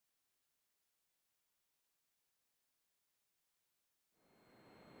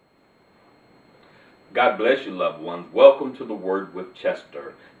God bless you, loved ones. Welcome to the Word with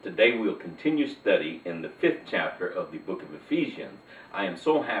Chester. Today we'll continue study in the 5th chapter of the book of Ephesians. I am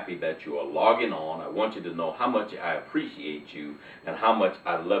so happy that you are logging on. I want you to know how much I appreciate you and how much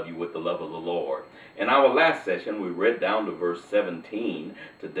I love you with the love of the Lord. In our last session, we read down to verse 17.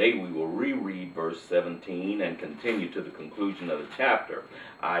 Today we will reread verse 17 and continue to the conclusion of the chapter.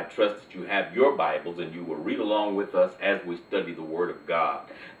 I trust that you have your Bibles and you will read along with us as we study the Word of God.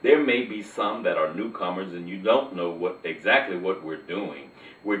 There may be some that are newcomers and you don't know exactly what we're doing.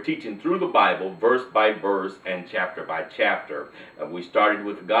 We're teaching through the Bible, verse by verse and chapter by chapter. We started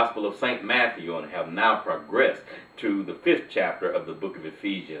with the Gospel of St. Matthew and have now progressed to the 5th chapter of the book of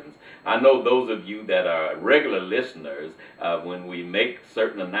Ephesians. I know those of you that are regular listeners, when we make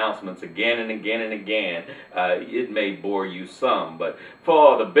certain announcements again and again and again, it may bore you some, but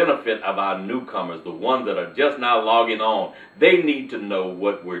for the benefit of our newcomers, the ones that are just now logging on, they need to know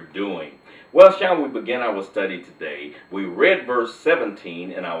what we're doing. Well, shall we begin our study today? We read verse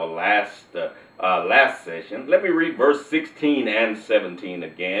 17 in our last session. Let me read verse 16 and 17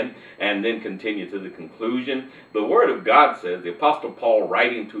 again, and then continue to the conclusion. The Word of God says, the Apostle Paul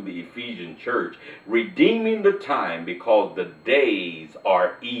writing to the Ephesian church, redeeming the time because the days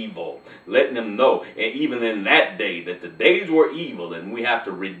are evil. Letting them know, and even in that day, that the days were evil, and we have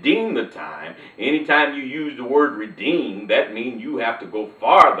to redeem the time. Anytime you use the word redeem, that means you have to go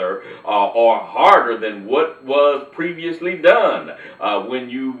farther or harder than what was previously done.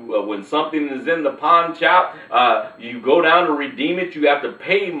 When something is in the pawn shop, you go down to redeem it, you have to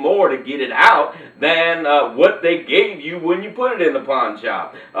pay more to get it out than what they gave you when you put it in the pawn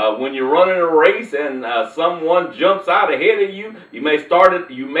shop. When you're running a race and someone jumps out ahead of you, you may have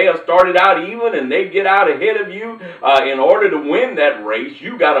started out even and they get out ahead of you. In order to win that race,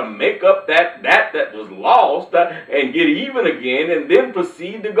 you got to make up that was lost and get even again and then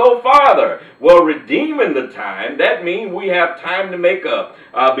proceed to go farther. Well, redeeming the time, that means we have time to make up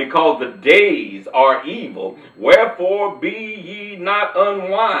because the days are evil. Wherefore be ye not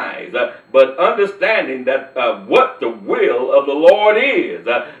unwise, but understanding that what the will of the Lord is.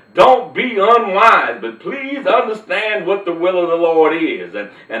 Don't be unwise, but please understand what the will of the Lord is.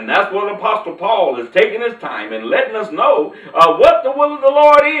 And that's what Apostle Paul is taking his time and letting us know what the will of the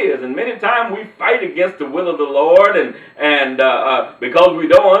Lord is. And many times we fight against the will of the Lord and because we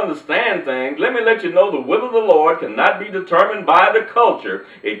don't understand things. Let me let you know the will of the Lord cannot be determined by the culture.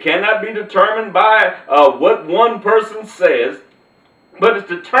 It cannot be determined by what one person says, but it's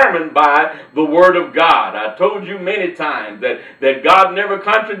determined by the Word of God. I told you many times that God never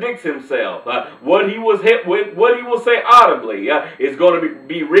contradicts himself. What he will say audibly is going to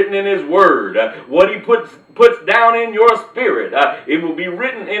be written in his Word. What he puts down in your spirit, it will be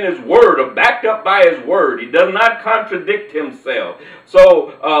written in his Word or backed up by his Word. He does not contradict himself.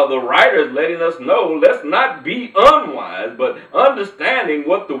 So the writer is letting us know, let's not be unwise, but understanding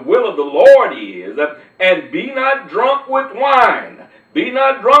what the will of the Lord is, and be not drunk with wine. Be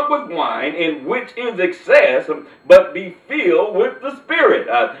not drunk with wine, in which is excess, but be filled with the Spirit.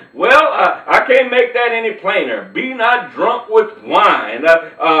 I can't make that any plainer. Be not drunk with wine,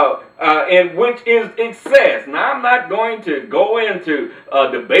 in which is excess. Now, I'm not going to go into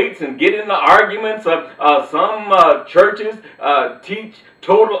debates and get into arguments. Some churches teach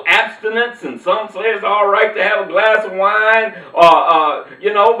total abstinence, and some say it's all right to have a glass of wine,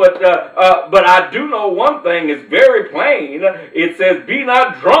 but I do know one thing is very plain. It says, be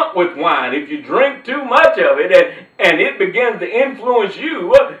not drunk with wine. If you drink too much of it and it begins to influence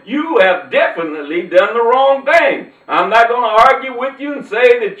you, you have definitely done the wrong thing. I'm not going to argue with you and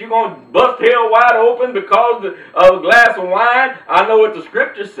say that you're going to bust hell wide open because of a glass of wine. I know what the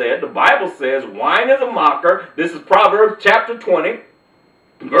scripture said. The Bible says wine is a mocker. This is Proverbs chapter 20.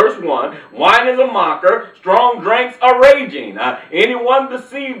 Verse 1, wine is a mocker, strong drinks are raging. Anyone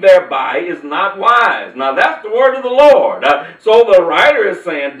deceived thereby is not wise. Now that's the word of the Lord. So the writer is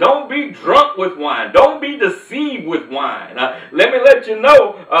saying, don't be drunk with wine. Don't be deceived with wine. Let me let you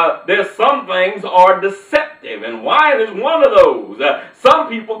know, there's some things are deceptive, and wine is one of those. Some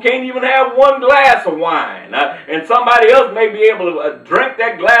people can't even have one glass of wine, and somebody else may be able to drink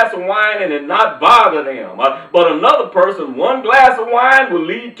that glass of wine and it not bother them. But another person, one glass of wine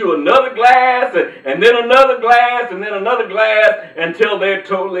will lead to another glass, and then another glass, and then another glass, until they're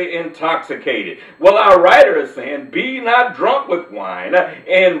totally intoxicated. Well, our writer is saying, be not drunk with wine,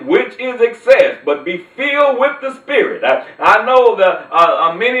 in which is excess, but be filled with the Spirit. I know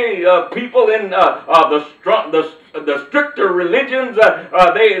many people in the the stricter religions,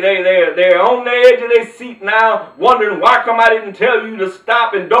 they're on the edge of their seat now, wondering why come I didn't tell you to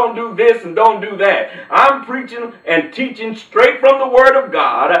stop and don't do this and don't do that. I'm preaching and teaching straight from the Word of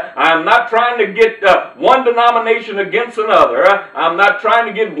God. I'm not trying to get one denomination against another. I'm not trying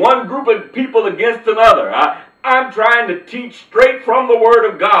to get one group of people against another. I'm trying to teach straight from the Word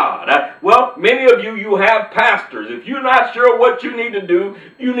of God. Well, many of you have pastors. If you're not sure what you need to do,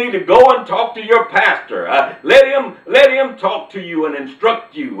 you need to go and talk to your pastor. Let him talk to you and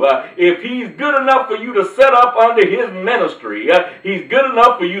instruct you. If he's good enough for you to set up under his ministry, he's good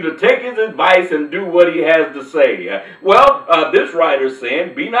enough for you to take his advice and do what he has to say. This writer's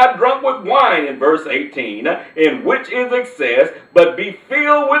saying, be not drunk with wine in verse 18, in which is excess, but be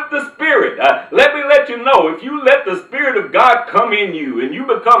filled with the Spirit. Let me let you know, if you let the Spirit of God come in you and you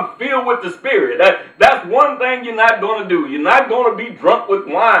become filled with the Spirit, that's one thing you're not going to do. You're not going to be drunk with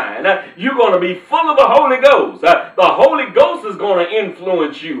wine. You're going to be full of the Holy Ghost. The Holy Ghost is going to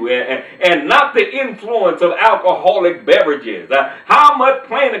influence you and not the influence of alcoholic beverages. How much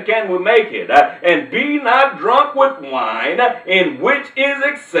plainer can we make it? And be not drunk with wine, in which is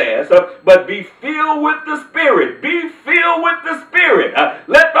excess, but be filled with the Spirit. Be filled with the Spirit.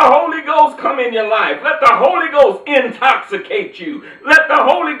 Let the Holy Ghost come in your life. Let the Holy Ghost intoxicate you. Let the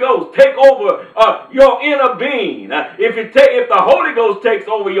Holy Ghost take over your inner being. If the Holy Ghost takes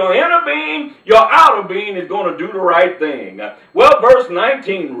over your inner being, your outer being is going to do the right thing. Verse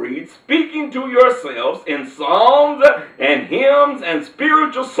 19 reads, speaking to yourselves in psalms and hymns and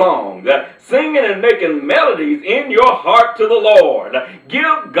spiritual songs, singing and making melodies in your heart to the Lord.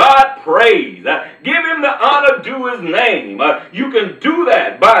 Give God praise. Give him the honor due his name. You can do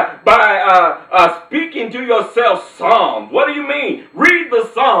that by speaking to yourself psalms. What do you mean? Read the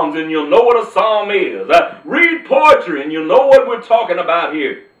Psalms and you'll know what a psalm is. Read poetry and you'll know what we're talking about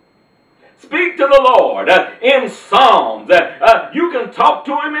here. Speak to the Lord in psalms. You can talk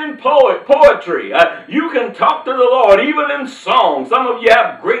to him in poetry. You can talk to the Lord even in songs. Some of you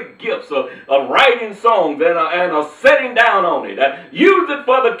have great gifts of writing songs and of setting down on it. Use it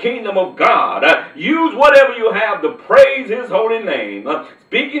for the kingdom of God. Use whatever you have to praise his holy name.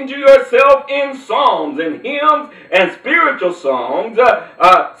 Speaking to yourself in psalms and hymns and spiritual songs,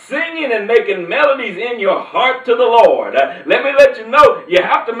 singing and making melodies in your heart to the Lord. Let me let you know, you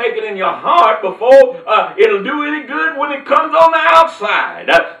have to make it in your heart before it'll do any good when it comes on the outside.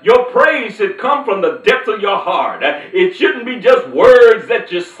 Your praise should come from the depths of your heart. It shouldn't be just words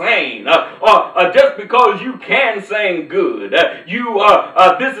that you're saying, or just because you can sing good.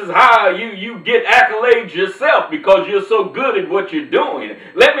 This is how you get accolades yourself because you're so good at what you're doing.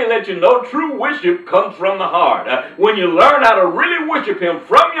 Let me let you know, true worship comes from the heart. When you learn how to really worship him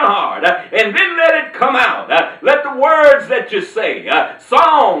from your heart, and then let it come out. Let the words that you say,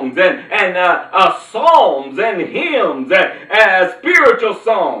 songs and psalms and hymns and spiritual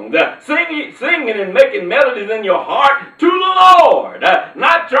songs, singing and making melodies in your heart to the Lord.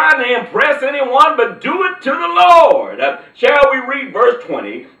 Not trying to impress anyone, but do it to the Lord. Shall we read verse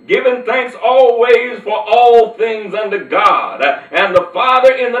 20? Giving thanks always for all things unto God and the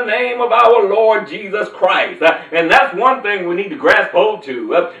Father in the name of our Lord Jesus Christ. And that's one thing we need to grasp hold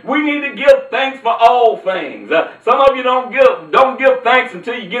to. We need to give thanks for all things. Some of you don't give thanks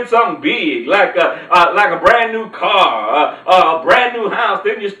until you get something big, like a brand new car, a brand new house.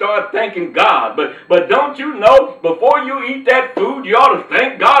 Then you start thanking God. But don't you know, before you eat that food, you ought to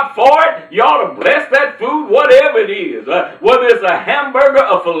thank God for it. You ought to bless that food, whatever it is. Whether it's a hamburger,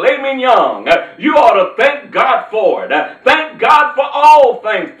 a filet mignon, you ought to thank God for it. Thank God for all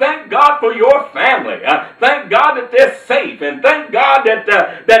things. Thank God for your family. Thank God that they're safe, and thank God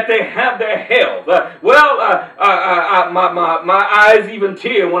that they have their health. My eyes even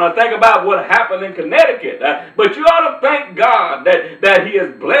tear when I think about what happened in Connecticut. But you ought to thank God that he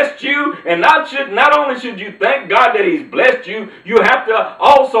has blessed you, and not only should you thank God that he's blessed you, you have to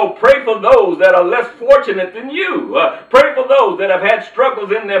also pray for those that are less fortunate than you. Pray for those that have had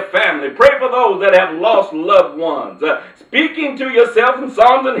struggles in their family. Pray for those that have lost loved ones. Speaking to yourself in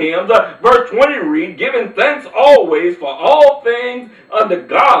psalms and hymns, verse 20 read, giving thanks always for all things unto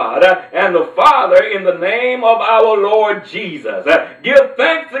God and the Father in the name of our Lord Jesus. Give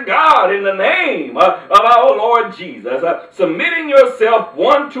thanks to God in the name of our Lord Jesus, submitting yourself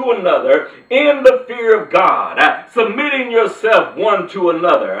one to another in the fear of God. Submitting yourself one to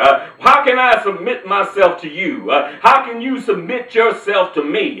another. How can I submit myself to you? How can you submit yourself to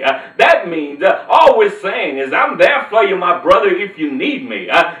me? That means all we're saying is, I'm there for you, my brother, if you need me.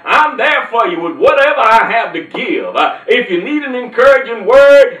 I'm there for you with whatever I have to give. If you need an encouraging living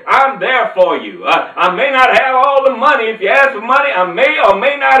word, I'm there for you. I may not have all the money. If you ask for money, I may or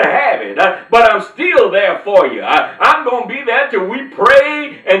may not have it, but I'm still there for you. I'm going to be there till we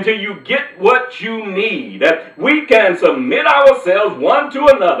pray until you get what you need. We can submit ourselves one to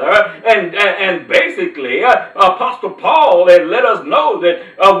another, and basically, Apostle Paul had let us know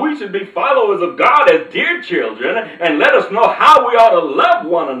that we should be followers of God as dear children, and let us know how we ought to love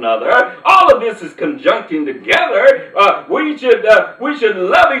one another. All of this is conjuncting together. We should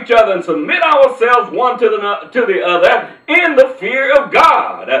love each other and submit ourselves one to the other in the fear of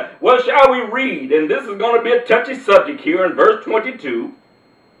God. Well, shall we read? And this is going to be a touchy subject here in verse 22.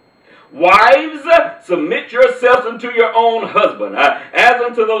 Wives, submit yourselves unto your own husband, as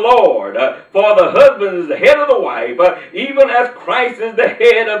unto the Lord. For the husband is the head of the wife, even as Christ is the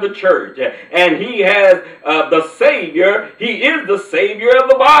head of the church. And he has the Savior. He is the Savior of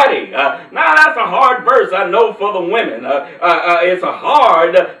the body. Now, that's a hard verse, I know, for the women. It's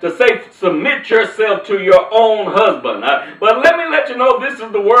hard to say, submit yourself to your own husband. But let me let you know, this is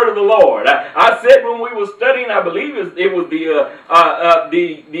the word of the Lord. I said when we were studying, I believe it was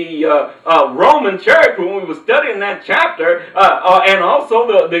the Roman church when we were studying that chapter, and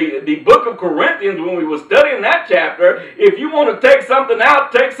also the book of Corinthians when we were studying that chapter. If you want to take something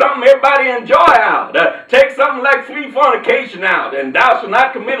out, take something everybody enjoy out. Take something like flee fornication out, and thou shalt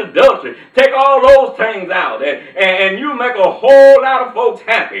not commit adultery. Take all those things out, and you make a whole lot of folks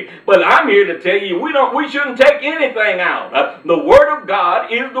happy. But I'm here to tell you, we shouldn't take anything out. The Word of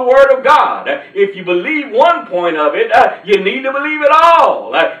God is the Word of God. If you believe one point of it, you need to believe it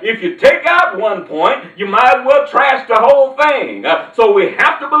all. If you take out one point, you might as well trash the whole thing. So we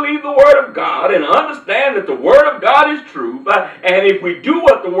have to believe the Word of God and understand that the Word of God is truth. And if we do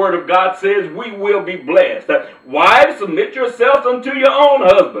what the Word of God says, we will be blessed. Wives, submit yourselves unto your own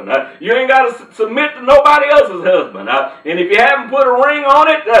husband. You ain't got to submit to nobody else's husband. And if you haven't put a ring on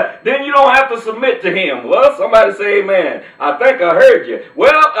it, then you don't have to submit to him. Well, somebody say amen. I think I heard you.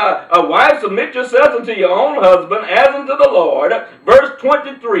 Well, wives, submit yourselves unto your own husband as unto the Lord. Verse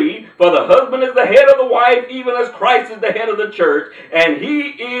 23, for the husband is the head of the wife, even as Christ is the head of the church, and he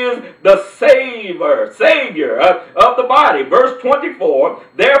is the Savior of the body. Verse 24,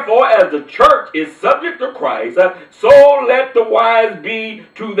 therefore, as the church is subject to Christ, so let the wives be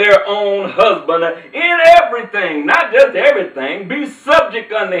to their own husband in everything, not just everything, be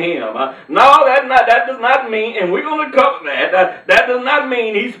subject unto him. No, that does not mean, and we're going to cover that, that does not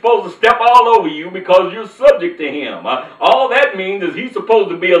mean he's supposed to step all over you because you're subject to him. All that means is he's supposed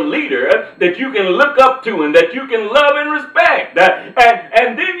to be a leader that you can look up to and that you can love and respect.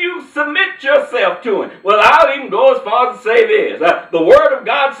 And then you submit yourself to him. Well, I'll even go as far as to say this. The Word of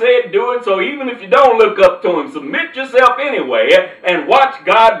God said do it, so even if you don't look up to him, submit yourself anyway and watch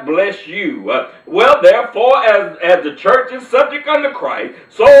God bless you. Well, therefore, as the church is subject unto Christ,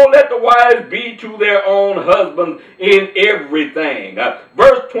 so let the wives be to their own husbands in everything.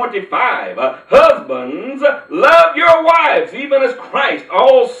 Verse 25, husbands, love your wives, even as Christ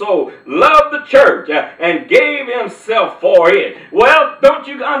also loved the church and gave himself for it. Well, don't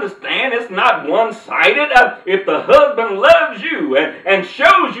you understand? It's not one-sided. If the husband loves you and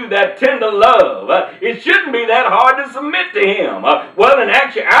shows you that tender love, it shouldn't be that hard to submit to him. Well, in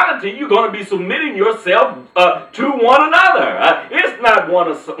actuality, you're going to be submitting yourself to one another. It's not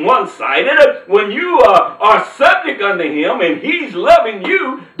one-sided. When you are subject unto him and he's loving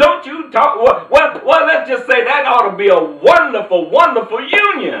you, don't you talk? Well, let's just say that ought to be a wonderful, wonderful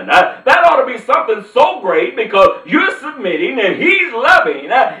union. That ought to be something so great because you're submitting and he's loving,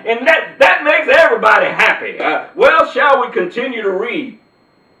 and that makes everybody happy. Well, shall we continue to read?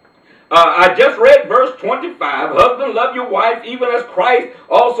 I just read verse 25. Husband, love your wife even as Christ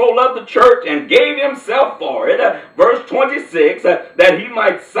also loved the church and gave himself for it. Verse 26, that he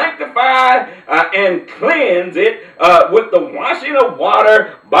might sanctify and cleanse it with the washing of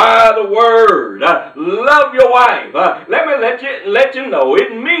water by the word. Love your wife. Let me let you know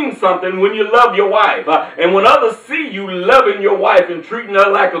it means something when you love your wife. And when others see you loving your wife and treating her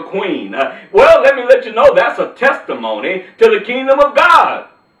like a queen, well, let me let you know that's a testimony to the kingdom of God.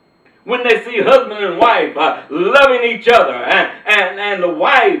 When they see husband and wife loving each other and the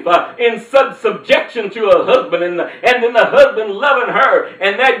wife in subjection to her husband and then the husband loving her,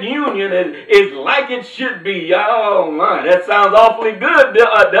 and that union is like it should be. Oh my, that sounds awfully good,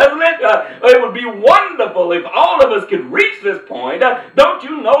 doesn't it? It would be wonderful if all of us could reach this point. Don't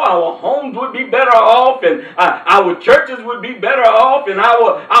you know our homes would be better off, and our churches would be better off, and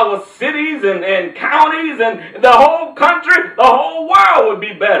our cities and counties and the whole country, the whole world would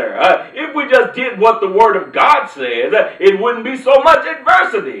be better. If we just did what the Word of God says, it wouldn't be so much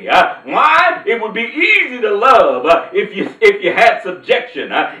adversity. Why? It would be easy to love if you had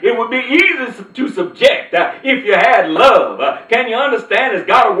subjection. It would be easy to subject if you had love. Can you understand? It's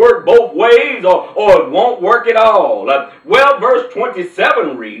got to work both ways, or it won't work at all. Well, verse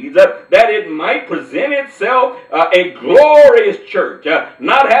 27 reads that it might present itself a glorious church,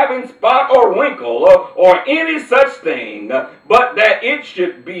 not having spot or wrinkle or any such thing, but that it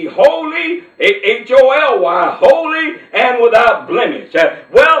should be holy, Holy, holy and without blemish.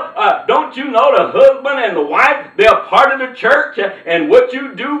 Well, don't you know the husband and the wife, they're part of the church, and what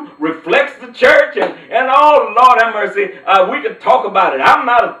you do reflects the church, and oh, Lord have mercy, we could talk about it. I'm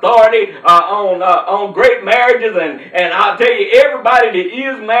not authority on great marriages, and I'll tell you, everybody that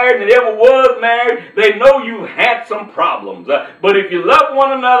is married and ever was married, they know you had some problems. But if you love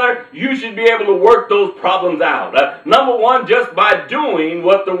one another, you should be able to work those problems out. Number one, just by doing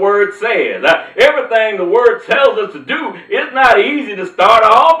what the Word says. Everything the Word tells us to do, it's not easy to start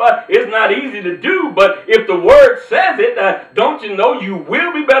off. It's not easy to do, but if the Word says it, don't you know you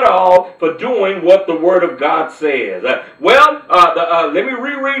will be better off for doing what the Word of God says. Let me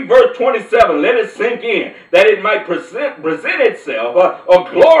reread verse 27. Let it sink in. That it might present itself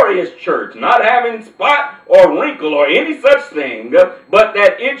a glorious church, not having spot or wrinkle or any such thing, but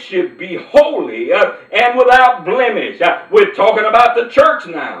that it should be holy and without blemish. We're talking about the church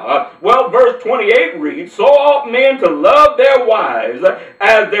now. Verse 28 reads, so ought men to love their wives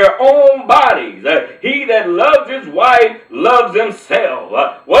as their own bodies. He that loves his wife loves himself.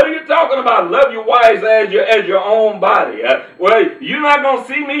 What are you talking about? Love your wives as your own body. Well, you're not going to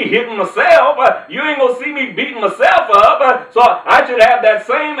see me hitting myself. You ain't going to see me beating myself up. So I should have that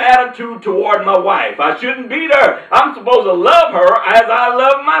same attitude toward my wife. I shouldn't beat her. I'm supposed to love her as I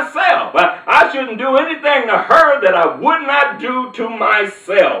love myself. I shouldn't do anything to her that I would not do to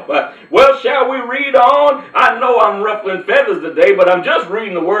myself. Well, shall we read on? I know I'm ruffling feathers today, but I'm just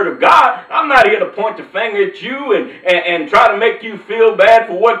reading the Word of God. I'm not here to point the finger at you and try to make you feel bad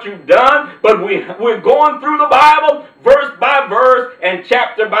for what you've done, but we're going through the Bible verse by verse and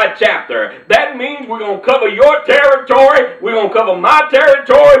chapter by chapter. That means we're going to cover your territory, we're going to cover my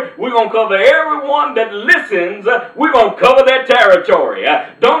territory, we're going to cover everyone that listens, we're going to cover their territory.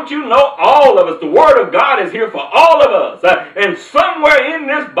 Don't you know, all of us, the Word of God is here for all of us, and somewhere in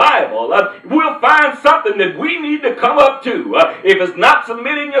this Bible we'll find something that we need to come up to. If it's not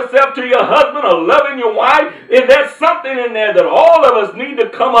submitting yourself to your husband or loving your wife, if there's something in there that all of us need to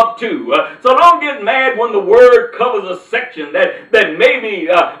come up to. So don't get mad when the Word covers a section that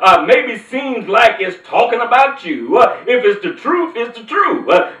maybe seems like it's talking about you. If it's the truth, it's the truth.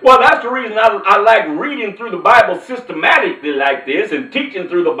 Well, that's the reason I like reading through the Bible systematically like this and teaching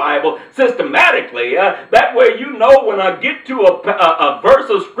through the Bible systematically. That way you know when I get to a verse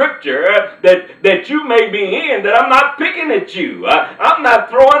of Scripture that you may be in, that I'm not picking at you. I'm not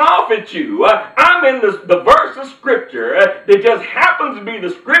throwing off at you. I'm in the verse of Scripture that just happens to be the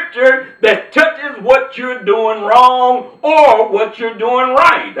Scripture that touches what you're doing wrong or what you're doing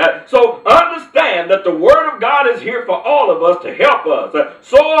right. So understand that the Word of God is here for all of us to help us.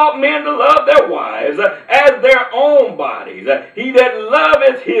 So ought men to love their wives as their own bodies. He that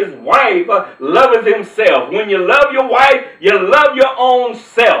loveth his wife loveth himself. When you love your wife, you love your own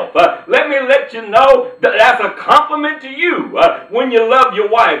self. Let me let you know that that's a compliment to you. When you love your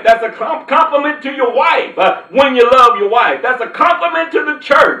wife, that's a compliment to your wife. When you love your wife, that's a compliment to the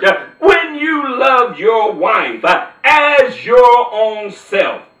church. When you love your wife as your own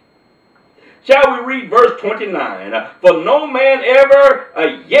self. Shall we read verse 29? For no man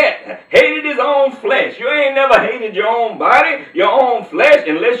ever yet hated his own flesh. You ain't never hated your own body, your own flesh,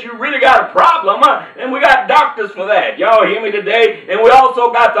 unless you really got a problem. And we got doctors for that. Y'all hear me today? And we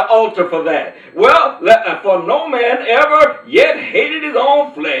also got the altar for that. Well, for no man ever yet hated his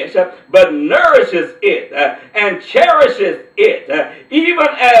own flesh, but nourishes it and cherishes it, even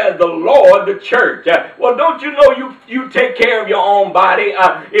as the Lord the church. Well, don't you know you take care of your own body?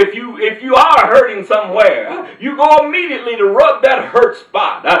 If you are hurting somewhere, you go immediately to rub that hurt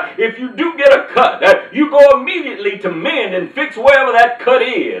spot. If you do get a cut, you go immediately to mend and fix wherever that cut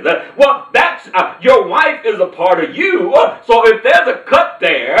is. Well, that's your wife is a part of you. So if there's a cut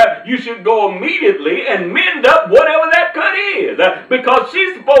there, you should go immediately and mend up whatever that cut is, because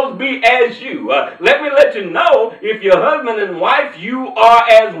she's supposed to be as you. Let me let you know, if you're husband and wife, you are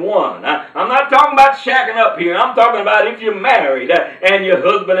as one. I'm not talking about shacking up here. I'm talking about if you're married and you're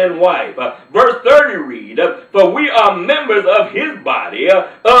husband and wife. Verse 30 read, for we are members of his body,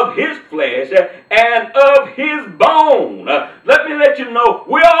 of his flesh, and of his bone. Let me let you know,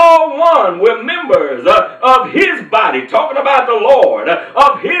 we're all one. We're we're members of his body, talking about the Lord,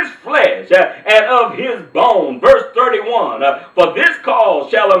 of his flesh and of his bone. Verse 31, for this cause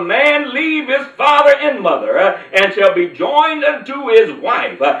shall a man leave his father and mother, and shall be joined unto his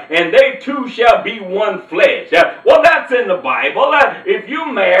wife, and they two shall be one flesh. Well, that's in the Bible. If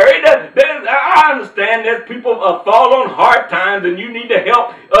you're married, I understand there's people fall on hard times and you need to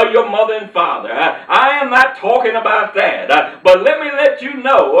help your mother and father. I am not talking about that. But let me let you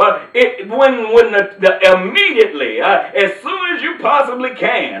know, immediately, as soon as you possibly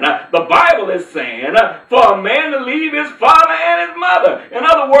can, the Bible is saying for a man to leave his father and his mother. In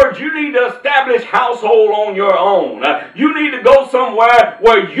other words, you need to establish household on your own. You need to go somewhere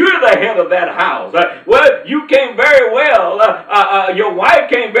where you're the head of that house. Well, you can very well, your wife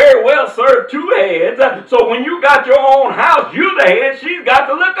can very well serve two heads. So when you got your own house, you're the head she's got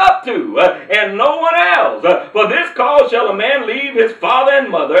to look up to, and no one else. For this cause shall a man leave his father and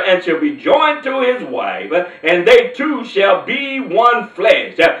mother, and shall be joined to his wife, and they two shall be one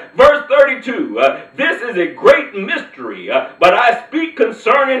flesh. Verse 32, this is a great mystery, but I speak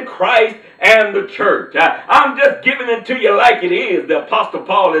concerning Christ and the church. I'm just giving it to you like it is, the Apostle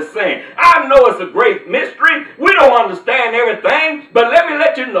Paul is saying. I know it's a great mystery. We don't understand everything, but let me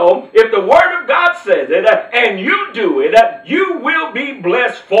let you know, if the Word of God says it, and you do it, you will be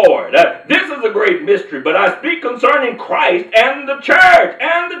blessed for it. This is a great mystery, but I speak concerning Christ and the church.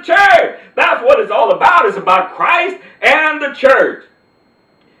 And the church. That's what it's all about. It's about Christ and the church.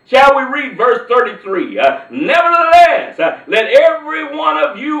 Shall we read verse 33? Nevertheless, let every one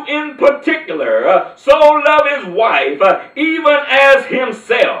of you in particular so love his wife, even as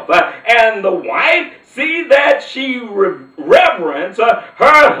himself, and the wife see that she reverence her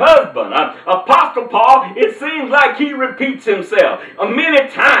husband. Apostle Paul, it seems like he repeats himself many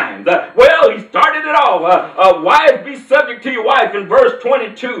times. Well, he started it off. Wives, be subject to your wife in verse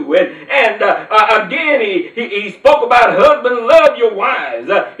 22. And again, he spoke about husband, love your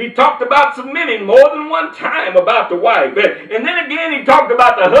wives. He talked about submitting more than one time about the wife. And then again, he talked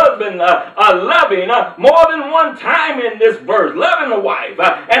about the husband loving more than one time in this verse, loving the wife.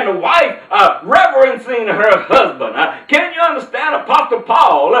 And the wife reverencing her husband. Can you understand Apostle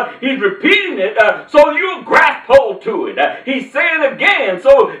Paul? He's repeating it so you'll grasp hold to it. He's saying again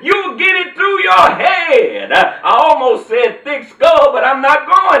so you'll get it through your head. I almost said thick skull, but I'm not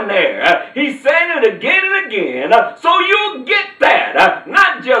going there. He's saying it again and again so you'll get that.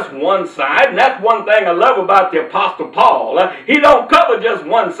 Not just one side, and that's one thing I love about the Apostle Paul. He don't cover just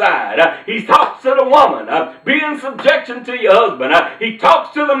one side. He talks to the woman. Be in subjection to your husband. He talks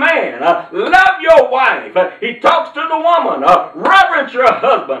to the man. Love your wife. He talks to the woman. Reverence your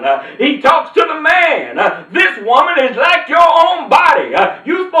husband. He talks to the man. This woman is like your own body.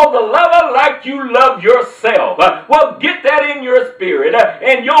 You're supposed to love her like you love yourself. Well, get that in your spirit,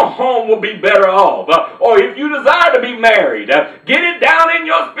 and your home will be better off. Or if you desire to be married, get it down in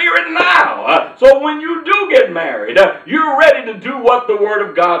your spirit now. So when you do get married, you're ready to do what the Word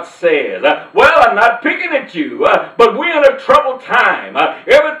of God says. Well, I'm not picking at you, but we're in a troubled time.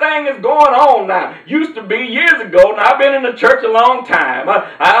 Everything is going on now. Used to be years ago. Now, I've been in the church a long time.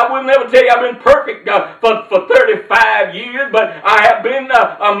 I would never tell you I've been perfect for 35 years, but I have been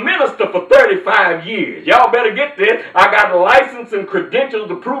a minister for 35 years. Y'all better get this. I got a license and credentials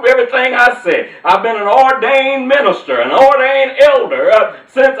to prove everything I say. I've been an ordained minister, an ordained elder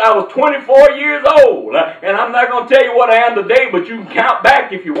since I was 24 years old. And I'm not going to tell you what I am today, but you can count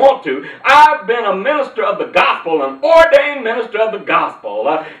back if you want to. I've been a minister of the gospel, an ordained minister of the gospel,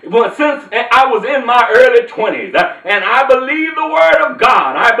 since I was in my early 20s. And I believe the Word of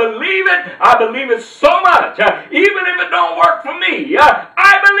God. I believe it. I believe it so much. Even if it don't work for me,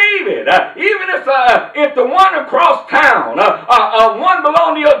 I believe it. Even if the one across town, one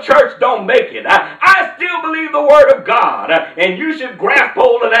belong to your church don't make it, I still believe the Word of God. And you should grasp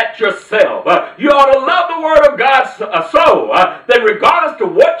hold of that yourself. You ought to love the Word of God so that regardless to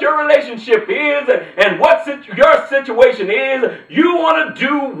what your relationship is and what your situation is, you want to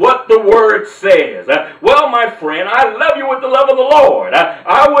do what the Word says. Well, my friend, I love you with the love of the Lord.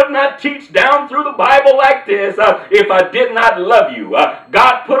 I would not teach down through the Bible like this if I did not love you.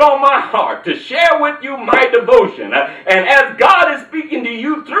 God put on my heart to share with you my devotion. And as God is speaking to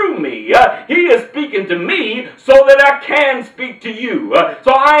you through me, He is speaking to me so that I can speak to you.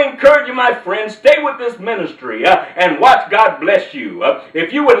 So I encourage you, my friend, stay with this ministry and watch God bless you.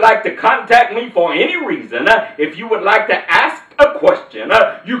 If you would like to contact me for any reason, if you would like to ask a question,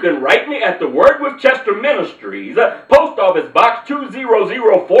 you can write me at the Word with Chester Ministries, Post Office Box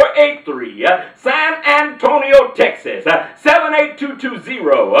 200483, San Antonio, Texas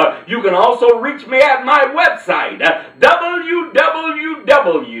 78220. You can also reach me at my website, www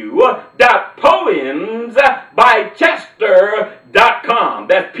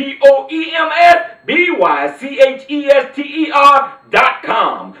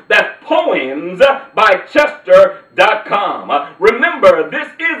Remember, this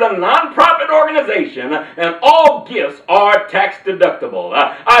is a non-profit organization and all gifts are tax deductible.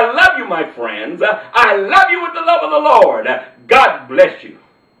 I love you, my friends. I love you with the love of the Lord. God bless you.